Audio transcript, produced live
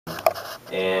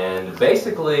And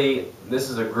basically, this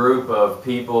is a group of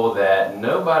people that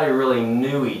nobody really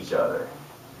knew each other.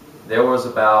 There was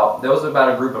about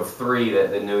a group of 3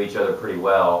 that knew each other pretty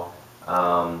well.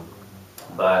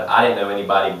 But I didn't know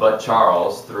anybody but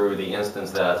Charles through the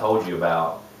instance that I told you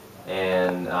about.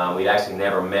 And we'd actually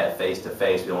never met face to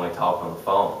face. We only talked on the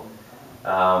phone.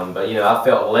 But you know, I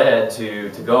felt led to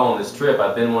go on this trip.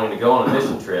 I've been wanting to go on a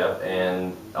mission trip,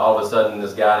 and all of a sudden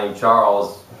this guy named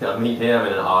Charles, I meet him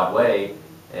in an odd way,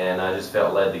 and I just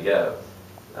felt led to go.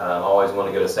 I always want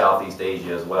to go to Southeast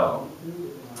Asia as well.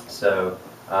 So,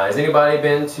 has anybody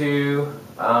been to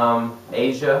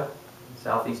Asia,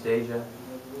 Southeast Asia?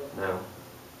 No.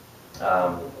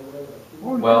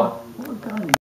 Well.